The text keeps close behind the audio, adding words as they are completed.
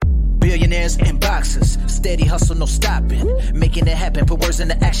Billionaires and boxers, steady hustle, no stopping. Making it happen, put words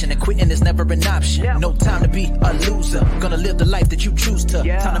into action, and quitting is never an option. No time to be a loser, gonna live the life that you choose to.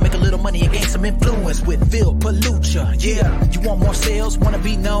 Time to make a little money and gain some influence with Phil Palucha. Yeah, you want more sales, wanna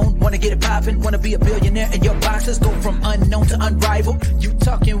be known, wanna get it poppin', wanna be a billionaire in your boxes, go from unknown to unrivaled. You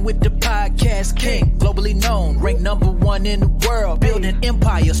talking with the podcast king, globally known, ranked #1 in the world, building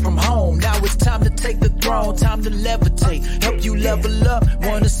empires from home. Now it's time to take the throne, time to levitate, help you level up,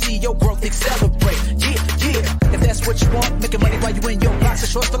 wanna see your growth accelerate. Yeah, if that's what you want, making money while you in your box of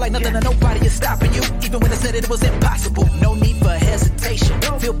shorts, feel like nothing or nobody is stopping you, even when they said it was impossible. No need for hesitation,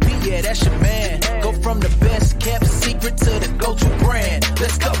 Phil P, yeah, that's your man. Go from the best kept secret to the go-to brand.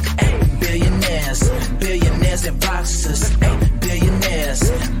 Let's go. Hey, billionaires and boxers. Hey,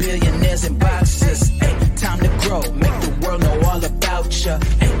 billionaires and boxers. Hey, time to grow, make the world know all about you.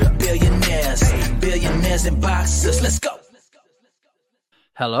 Hey, billionaires and boxers. Let's go.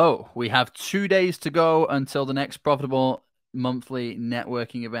 Hello, we have 2 days to go until the next profitable monthly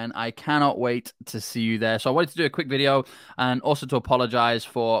networking event. I cannot wait to see you there. So I wanted to do a quick video and also to apologize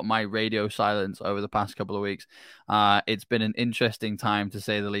for my radio silence over the past couple of weeks. It's been an interesting time, to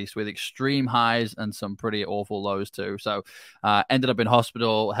say the least, with extreme highs and some pretty awful lows too. So ended up in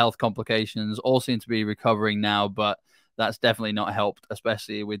hospital, health complications, all seem to be recovering now, but that's definitely not helped,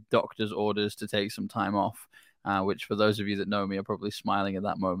 especially with doctor's orders to take some time off. Which for those of you that know me are probably smiling at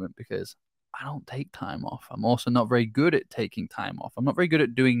that moment, because I don't take time off. I'm also not very good at taking time off. I'm not very good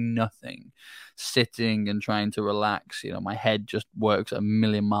at doing nothing, sitting and trying to relax. You know, my head just works a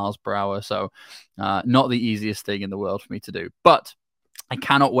million miles per hour. So not the easiest thing in the world for me to do. But I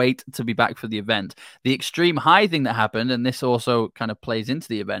cannot wait to be back for the event. The extreme high thing that happened, and this also kind of plays into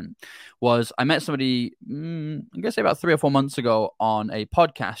the event, was I met somebody, I'm going to say about 3 or 4 months ago on a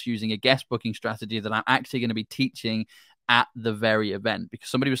podcast using a guest booking strategy that I'm actually going to be teaching at the very event. Because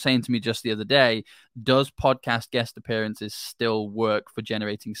somebody was saying to me just the other day, does podcast guest appearances still work for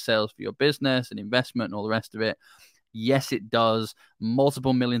generating sales for your business and investment and all the rest of it? Yes, it does.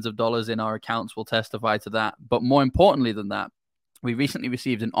 Multiple millions of dollars in our accounts will testify to that. But more importantly than that, we recently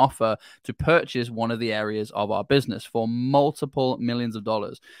received an offer to purchase one of the areas of our business for multiple millions of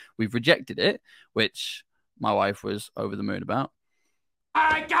dollars. We've rejected it, which my wife was over the moon about.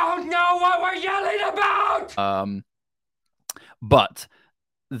 I don't know what we're yelling about! But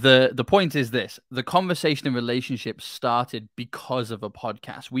the point is this: the conversation and relationship started because of a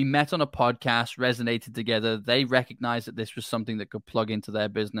podcast. We met on a podcast, resonated together. They recognized that this was something that could plug into their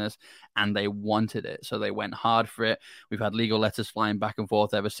business, and they wanted it. So they went hard for it. We've had legal letters flying back and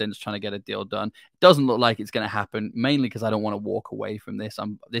forth ever since, trying to get a deal done. It doesn't look like it's going to happen, mainly because I don't want to walk away from this.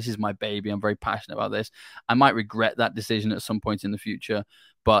 This is my baby. I'm very passionate about this. I might regret that decision at some point in the future.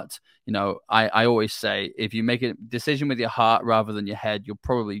 But, you know, I always say, if you make a decision with your heart rather than your head, you'll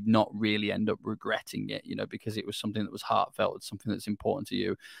probably not really end up regretting it, you know, because it was something that was heartfelt. It's something that's important to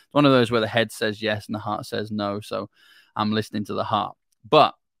you. It's one of those where the head says yes and the heart says no. So I'm listening to the heart.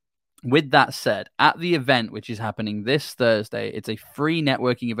 But with that said, at the event, which is happening this Thursday, it's a free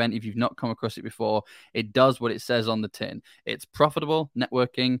networking event. If you've not come across it before, it does what it says on the tin. It's profitable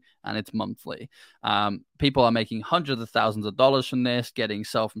networking and it's monthly. People are making hundreds of thousands of dollars from this, getting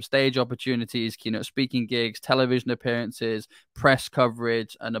sell from stage opportunities, keynote speaking gigs, television appearances, press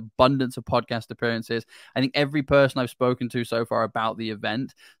coverage, an abundance of podcast appearances. I think every person I've spoken to so far about the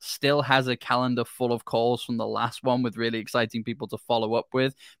event still has a calendar full of calls from the last one with really exciting people to follow up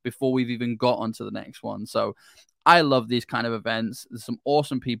with before we've even got onto the next one. So I love these kind of events. There's some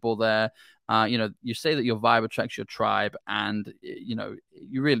awesome people there. You know, you say that your vibe attracts your tribe, and, you know,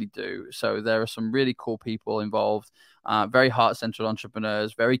 you really do. So there are some really cool people involved, very heart-centered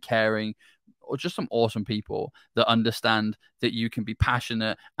entrepreneurs, very caring, or just some awesome people that understand that you can be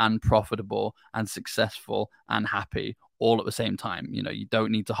passionate and profitable and successful and happy all at the same time. You know, you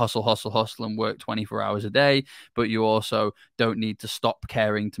don't need to hustle and work 24 hours a day, but you also don't need to stop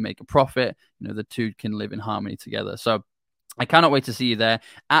caring to make a profit. You know, the two can live in harmony together. So I cannot wait to see you there.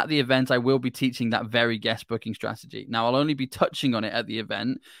 At the event, I will be teaching that very guest booking strategy. Now, I'll only be touching on it at the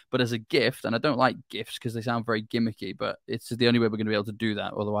event, but as a gift, and I don't like gifts because they sound very gimmicky, but it's the only way we're going to be able to do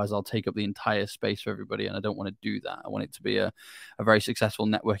that. Otherwise, I'll take up the entire space for everybody, and I don't want to do that. I want it to be a very successful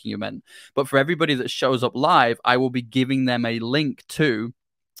networking event. But for everybody that shows up live, I will be giving them a link to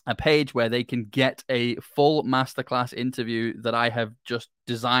a page where they can get a full masterclass interview that I have just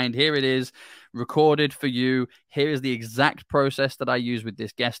designed. Here it is, recorded for you. Here is the exact process that I use with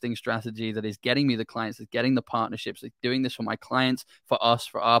this guesting strategy that is getting me the clients, that's getting the partnerships, that's doing this for my clients, for us,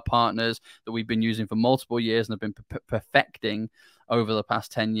 for our partners that we've been using for multiple years and have been perfecting over the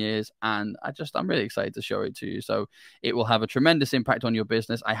past 10 years. And I'm really excited to show it to you. So it will have a tremendous impact on your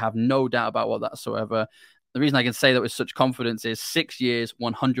business. I have no doubt about what whatsoever. The reason I can say that with such confidence is 6 years,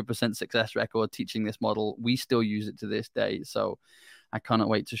 100% success record teaching this model. We still use it to this day. So I cannot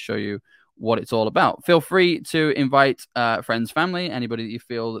wait to show you what it's all about. Feel free to invite friends, family, anybody that you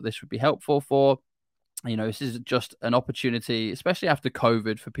feel that this would be helpful for. You know, this is just an opportunity, especially after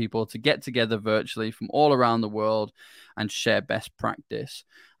COVID, for people to get together virtually from all around the world and share best practice.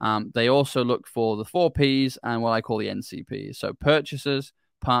 They also look for the 4 Ps and what I call the NCPs. So purchasers,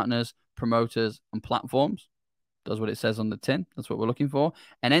 partners, promoters, and platforms. Does what it says on the tin. That's what we're looking for.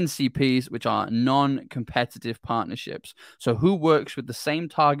 And NCPs, which are non-competitive partnerships. So who works with the same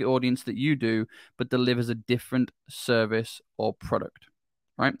target audience that you do, but delivers a different service or product,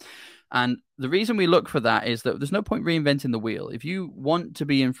 right? And the reason we look for that is that there's no point reinventing the wheel. If you want to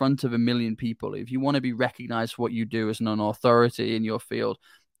be in front of 1 million people, if you want to be recognized for what you do as an authority in your field,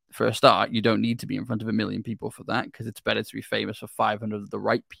 for a start, you don't need to be in front of 1 million people for that, because it's better to be famous for 500 of the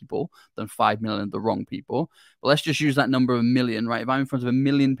right people than 5 million of the wrong people. But let's just use that number of 1 million, right? If I'm in front of 1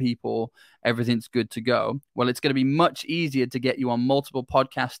 million people, everything's good to go. Well, it's going to be much easier to get you on multiple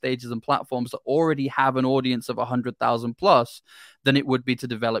podcast stages and platforms that already have an audience of 100,000 plus than it would be to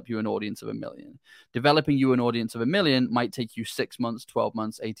develop you an audience of 1 million. Developing you an audience of 1 million might take you 6 months, 12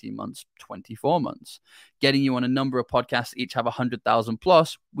 months, 18 months, 24 months. Getting you on a number of podcasts that each have 100,000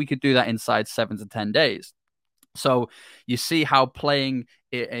 plus, we could do that inside 7 to 10 days. So you see how playing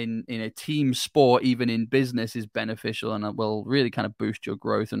in a team sport, even in business, is beneficial, and it will really kind of boost your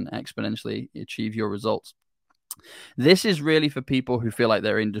growth and exponentially achieve your results. This is really for people who feel like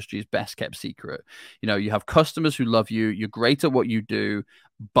their industry's best kept secret. You know, you have customers who love you, you're great at what you do,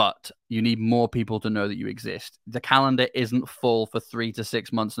 but you need more people to know that you exist. The calendar isn't full for 3 to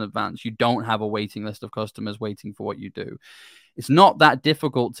 6 months in advance. You don't have a waiting list of customers waiting for what you do. It's not that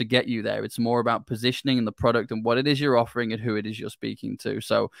difficult to get you there. It's more about positioning and the product and what it is you're offering and who it is you're speaking to.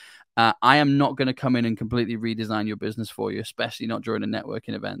 So I am not going to come in and completely redesign your business for you, especially not during a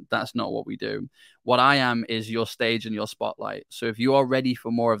networking event. That's not what we do. What I am is your stage and your spotlight. So if you are ready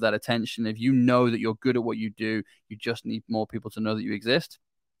for more of that attention, if you know that you're good at what you do, you just need more people to know that you exist,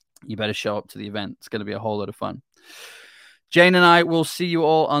 you better show up to the event. It's going to be a whole lot of fun. Jane and I will see you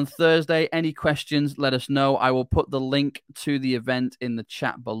all on Thursday. Any questions, let us know. I will put the link to the event in the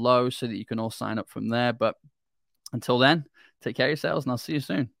chat below so that you can all sign up from there. But until then, take care of yourselves, and I'll see you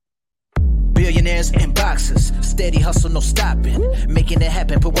soon. Billionaires and boxers, steady hustle, no stopping. Making it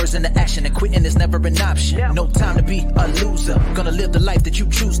happen, put words into action, and quitting is never an option. No time to be a loser, gonna live the life that you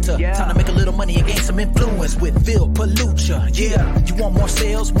choose to. Time to make a little money and gain some influence with Phil Palucha. Yeah, you want more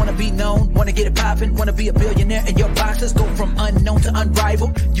sales, wanna be known, wanna get it poppin', wanna be a billionaire, and your boxers go from unknown to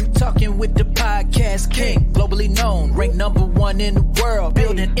unrivaled. You talking with the podcast king, globally known, ranked #1 in the world,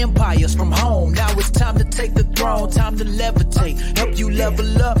 building empires from home. Now it's time to take the throne, time to levitate, help you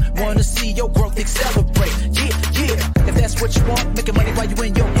level up, wanna see your growth accelerate. Yeah. If that's what you want, making money while you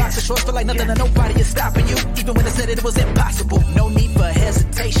in your box of shorts, feel like nothing and nobody is stopping you. Even when they said it was impossible, no need for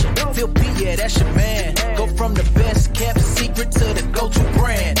hesitation. Phil P, yeah, that's your man. Go from the best kept secret to the go-to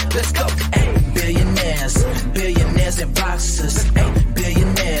brand. Let's go. Hey, billionaires and boxers. Hey,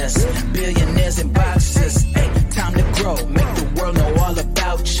 billionaires and boxers. Hey, time to grow, make the world know all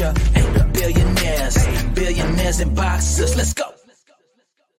about you. Hey, billionaires and boxers. Let's go.